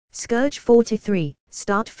Scourge 43,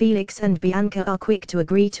 Start. Felix and Bianca are quick to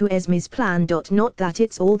agree to Esme's plan. Not that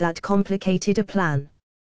it's all that complicated a plan.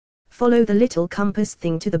 Follow the little compass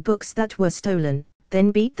thing to the books that were stolen,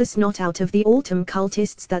 then beat the snot out of the autumn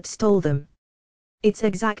cultists that stole them. It's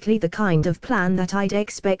exactly the kind of plan that I'd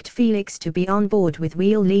expect Felix to be on board with.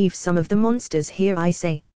 We'll leave some of the monsters here, I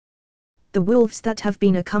say. The wolves that have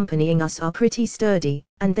been accompanying us are pretty sturdy,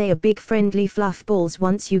 and they are big friendly fluff balls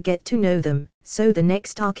once you get to know them, so the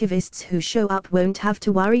next archivists who show up won't have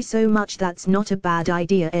to worry so much. That's not a bad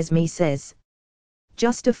idea, Esme says.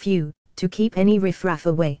 Just a few, to keep any riffraff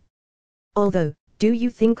away. Although, do you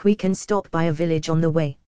think we can stop by a village on the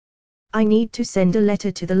way? I need to send a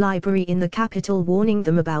letter to the library in the capital warning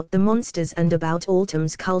them about the monsters and about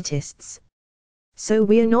Autumn's cultists. So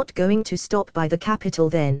we're not going to stop by the capital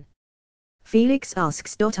then? Felix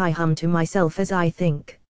asks. I hum to myself as I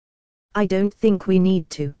think. I don't think we need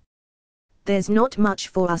to. There's not much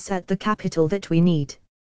for us at the capital that we need.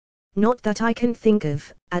 Not that I can think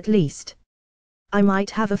of, at least. I might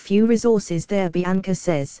have a few resources there, Bianca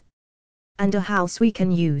says. And a house we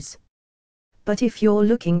can use. But if you're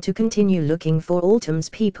looking to continue looking for Autumn's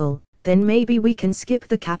people, then maybe we can skip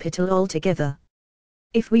the capital altogether.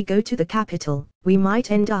 If we go to the capital, we might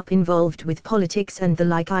end up involved with politics and the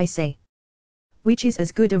like, I say. Which is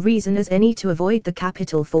as good a reason as any to avoid the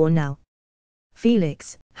capital for now.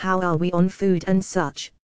 Felix, how are we on food and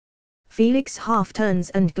such? Felix half turns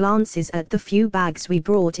and glances at the few bags we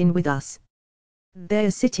brought in with us. They're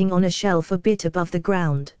sitting on a shelf a bit above the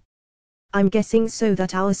ground. I'm guessing so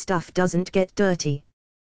that our stuff doesn't get dirty.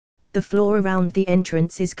 The floor around the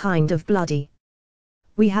entrance is kind of bloody.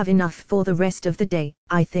 We have enough for the rest of the day,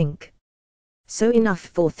 I think. So enough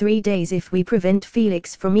for 3 days if we prevent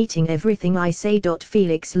Felix from eating everything, I say.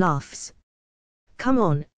 Felix laughs. Come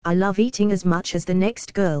on, I love eating as much as the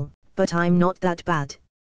next girl, but I'm not that bad.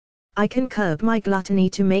 I can curb my gluttony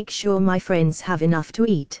to make sure my friends have enough to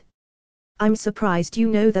eat. I'm surprised you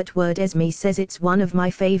know that word, Esme says. It's one of my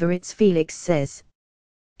favorites, Felix says.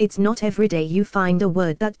 It's not every day you find a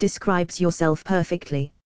word that describes yourself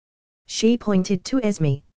perfectly. She pointed to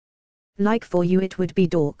Esme. Like for you it would be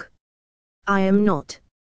dork. I am not.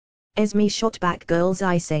 Esme shot back. Girls,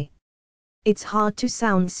 I say. It's hard to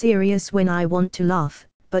sound serious when I want to laugh,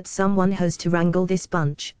 but someone has to wrangle this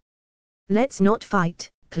bunch. Let's not fight,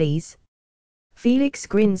 please. Felix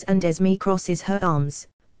grins and Esme crosses her arms,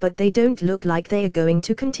 but they don't look like they are going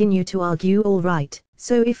to continue to argue. All right,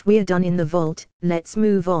 so if we're done in the vault, let's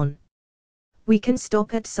move on. We can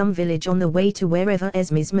stop at some village on the way to wherever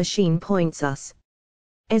Esme's machine points us.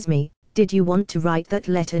 Esme, did you want to write that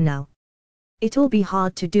letter now? It'll be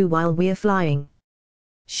hard to do while we're flying.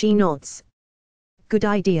 She nods. Good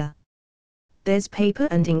idea. There's paper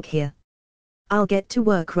and ink here. I'll get to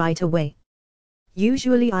work right away.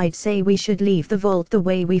 Usually I'd say we should leave the vault the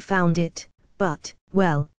way we found it, but,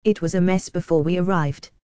 well, it was a mess before we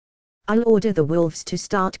arrived. I'll order the wolves to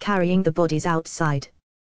start carrying the bodies outside.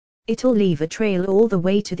 It'll leave a trail all the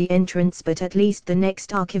way to the entrance, but at least the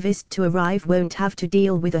next archivist to arrive won't have to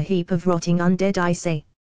deal with a heap of rotting undead, I say.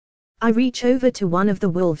 I reach over to one of the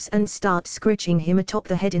wolves and start scratching him atop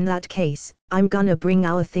the head. In that case, I'm gonna bring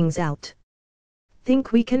our things out.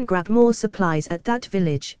 Think we can grab more supplies at that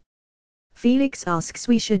village? Felix asks.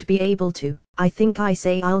 We should be able to, I think, I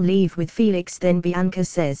say. I'll leave with Felix then, Bianca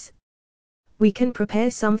says. We can prepare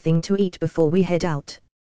something to eat before we head out.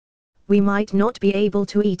 We might not be able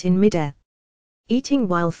to eat in midair. Eating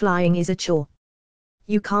while flying is a chore.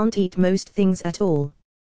 You can't eat most things at all.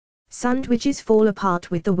 Sandwiches fall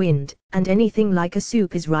apart with the wind, and anything like a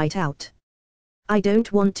soup is right out. I don't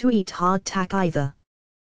want to eat hardtack either.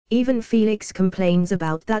 Even Felix complains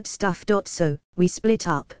about that stuff. So, we split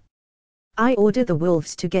up. I order the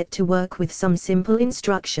wolves to get to work with some simple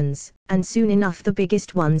instructions, and soon enough the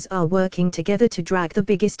biggest ones are working together to drag the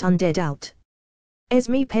biggest undead out.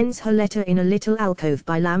 Esme pens her letter in a little alcove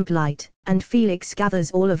by lamplight, and Felix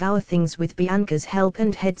gathers all of our things with Bianca's help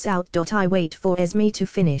and heads out. I wait for Esme to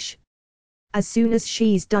finish. As soon as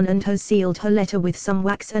she's done and has sealed her letter with some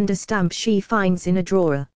wax and a stamp she finds in a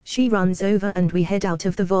drawer, she runs over and we head out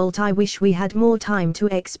of the vault. I wish we had more time to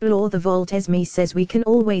explore the vault. Esme says we can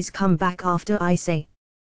always come back after, I say.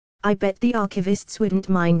 I bet the archivists wouldn't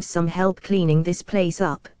mind some help cleaning this place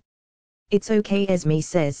up. It's okay, Esme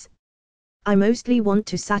says. I mostly want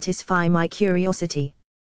to satisfy my curiosity.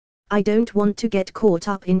 I don't want to get caught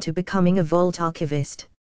up into becoming a vault archivist.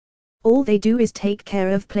 All they do is take care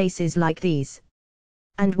of places like these.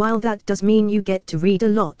 And while that does mean you get to read a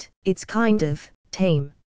lot, it's kind of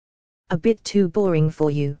tame. A bit too boring for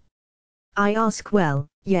you? I ask. Well,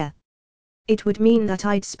 yeah. It would mean that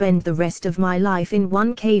I'd spend the rest of my life in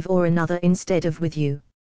one cave or another instead of with you.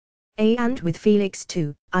 And with Felix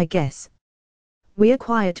too, I guess. We're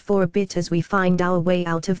quiet for a bit as we find our way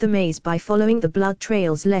out of the maze by following the blood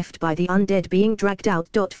trails left by the undead being dragged out.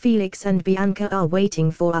 Felix and Bianca are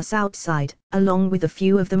waiting for us outside, along with a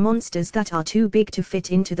few of the monsters that are too big to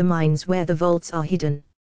fit into the mines where the vaults are hidden.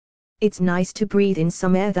 It's nice to breathe in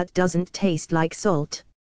some air that doesn't taste like salt.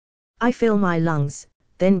 I fill my lungs,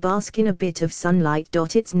 then bask in a bit of sunlight.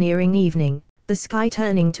 It's nearing evening, the sky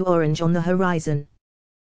turning to orange on the horizon.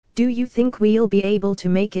 Do you think we'll be able to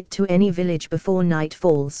make it to any village before night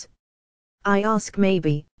falls? I ask.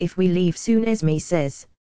 Maybe, if we leave soon, Esme says.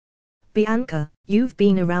 Bianca, you've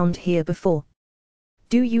been around here before.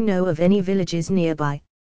 Do you know of any villages nearby?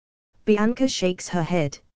 Bianca shakes her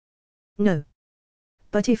head. No.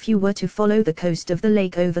 But if you were to follow the coast of the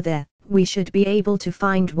lake over there, we should be able to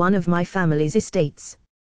find one of my family's estates.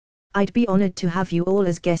 I'd be honored to have you all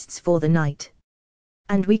as guests for the night.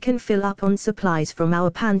 And we can fill up on supplies from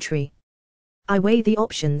our pantry. I weigh the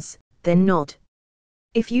options, then nod.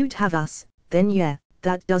 If you'd have us, then yeah,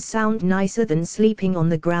 that does sound nicer than sleeping on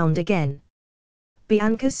the ground again.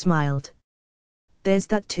 Bianca smiled. There's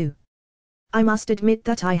that too. I must admit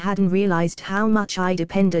that I hadn't realized how much I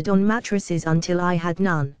depended on mattresses until I had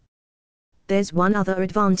none. There's one other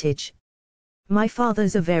advantage. My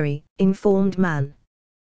father's a very informed man.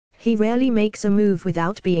 He rarely makes a move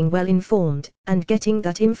without being well informed, and getting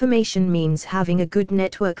that information means having a good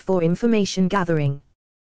network for information gathering.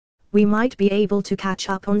 We might be able to catch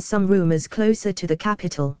up on some rumors closer to the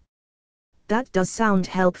capital. That does sound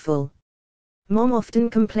helpful. Mom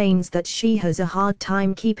often complains that she has a hard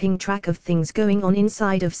time keeping track of things going on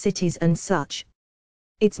inside of cities and such.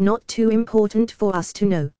 It's not too important for us to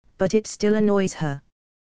know, but it still annoys her.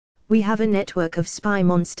 We have a network of spy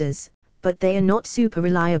monsters, but they are not super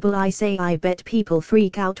reliable. I say. I bet people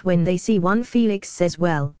freak out when they see one. Felix says.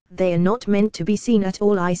 Well, they are not meant to be seen at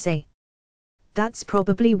all. I say. That's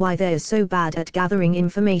probably why they're so bad at gathering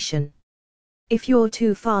information. If you're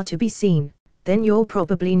too far to be seen, then you're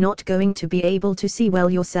probably not going to be able to see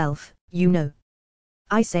well yourself, you know.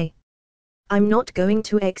 I say. I'm not going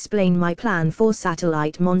to explain my plan for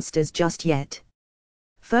satellite monsters just yet.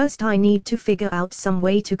 First I need to figure out some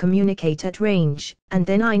way to communicate at range, and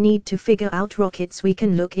then I need to figure out rockets. We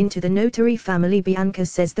can look into the notary family. Bianca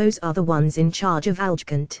says. Those are the ones in charge of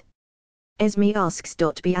Algecant? Esme asks.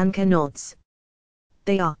 Bianca nods.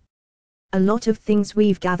 They are. A lot of things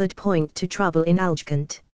we've gathered point to trouble in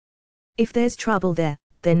Algecant. If there's trouble there,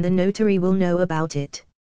 then the notary will know about it.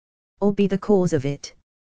 Or be the cause of it.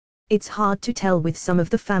 It's hard to tell with some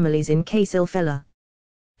of the families in Casilfella.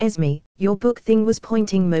 Esme, your book thing was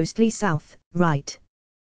pointing mostly south, right?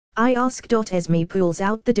 I ask. Esme pulls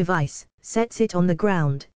out the device, sets it on the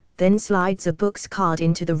ground, then slides a book's card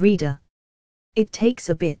into the reader. It takes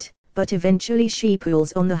a bit, but eventually she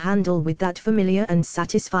pulls on the handle with that familiar and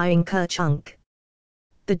satisfying kerchunk.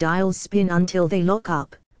 The dials spin until they lock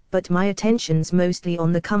up, but my attention's mostly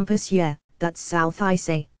on the compass. Yeah, that's south. I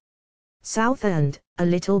say. South and, a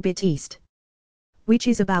little bit east. Which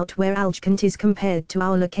is about where Algecant is compared to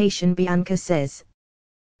our location. Bianca says.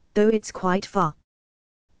 Though it's quite far.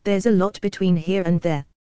 There's a lot between here and there.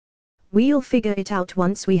 We'll figure it out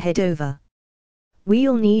once we head over.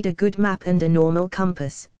 We'll need a good map and a normal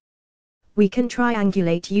compass. We can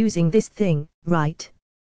triangulate using this thing, right?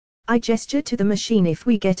 I gesture to the machine. If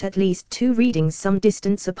we get at least 2 readings some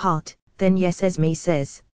distance apart, then yes, Esme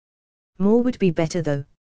says. More would be better though.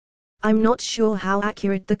 I'm not sure how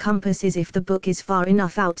accurate the compass is if the book is far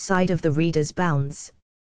enough outside of the reader's bounds.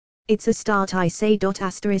 It's a start. I say.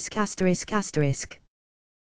 *******.